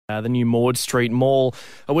The new Maud Street Mall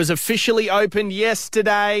was officially opened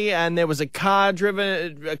yesterday, and there was a car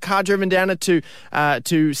driven down it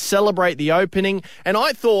to celebrate the opening. And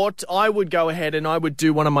I thought I would go ahead and I would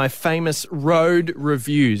do one of my famous road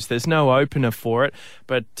reviews. There's no opener for it,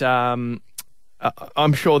 but I'm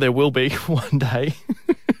sure there will be one day.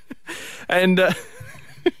 And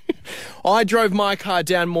I drove my car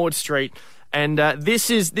down Maud Street, and this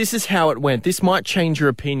is how it went. This might change your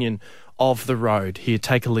opinion of the road. Here,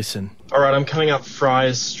 take a listen. All right, I'm coming up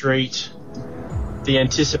Friars Street. The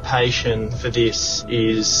anticipation for this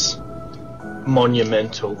is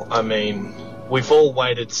monumental. I mean, we've all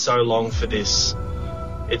waited so long for this.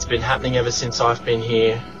 It's been happening ever since I've been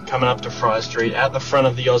here. Coming up to Friars Street, out the front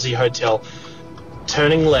of the Aussie Hotel,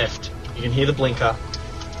 turning left. You can hear the blinker.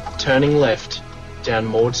 Turning left down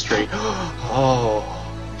Maud Street. Oh,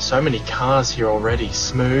 so many cars here already.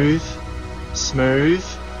 Smooth.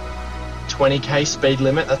 20k speed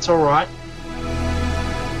limit, that's all right.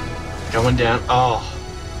 Going down. Oh,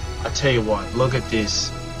 I tell you what, look at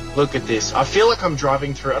this. I feel like I'm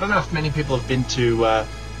driving through, I don't know if many people have been to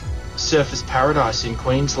Surfers Paradise in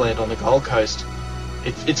Queensland on the Gold Coast.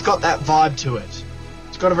 It's got that vibe to it.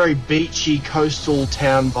 It's got a very beachy coastal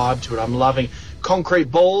town vibe to it. I'm loving concrete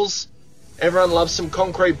balls. Everyone loves some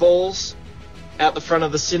concrete balls out the front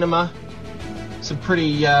of the cinema. Some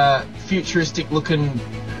pretty futuristic looking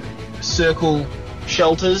circle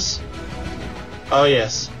shelters. Oh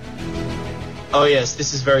yes,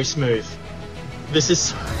 this is very smooth. This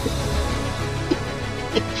is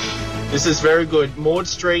very good. Maud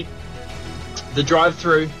Street, the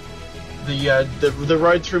drive-through, the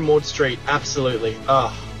road through Maud Street, absolutely.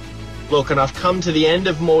 Look, and I've come to the end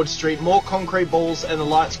of Maud Street, more concrete balls and the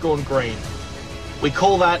light's gone green. We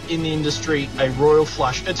call that in the industry a royal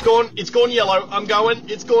flush. It's gone yellow.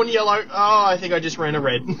 It's gone yellow. Oh, I think I just ran a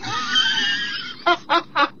red.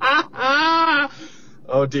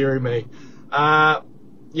 Oh, dearie me.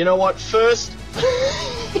 You know what? First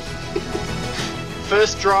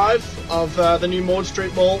drive of the new Maud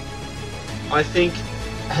Street Mall, I think,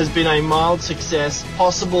 has been a mild success.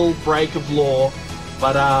 Possible break of law,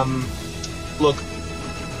 but look,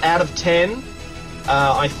 out of 10,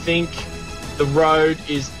 I think the road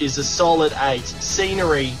is a solid 8.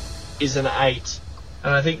 Scenery is an 8.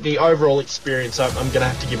 And I think the overall experience, I'm going to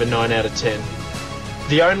have to give a 9 out of 10.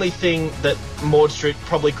 The only thing that Maud Street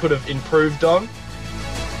probably could have improved on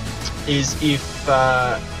is if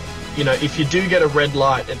you do get a red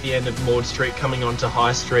light at the end of Maud Street coming onto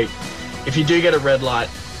High Street, if you do get a red light,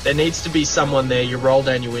 there needs to be someone there. You roll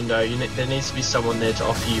down your window, there needs to be someone there to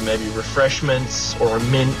offer you maybe refreshments or a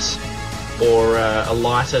mint or a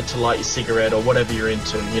lighter to light your cigarette or whatever you're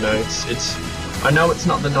into. You know, it's. I know it's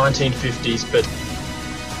not the 1950s, but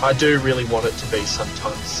I do really want it to be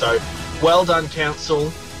sometimes. So, well done,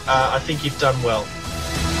 council. I think you've done well.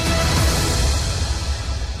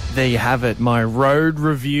 There you have it, my road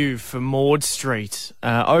review for Maud Street.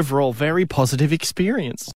 Overall, very positive experience.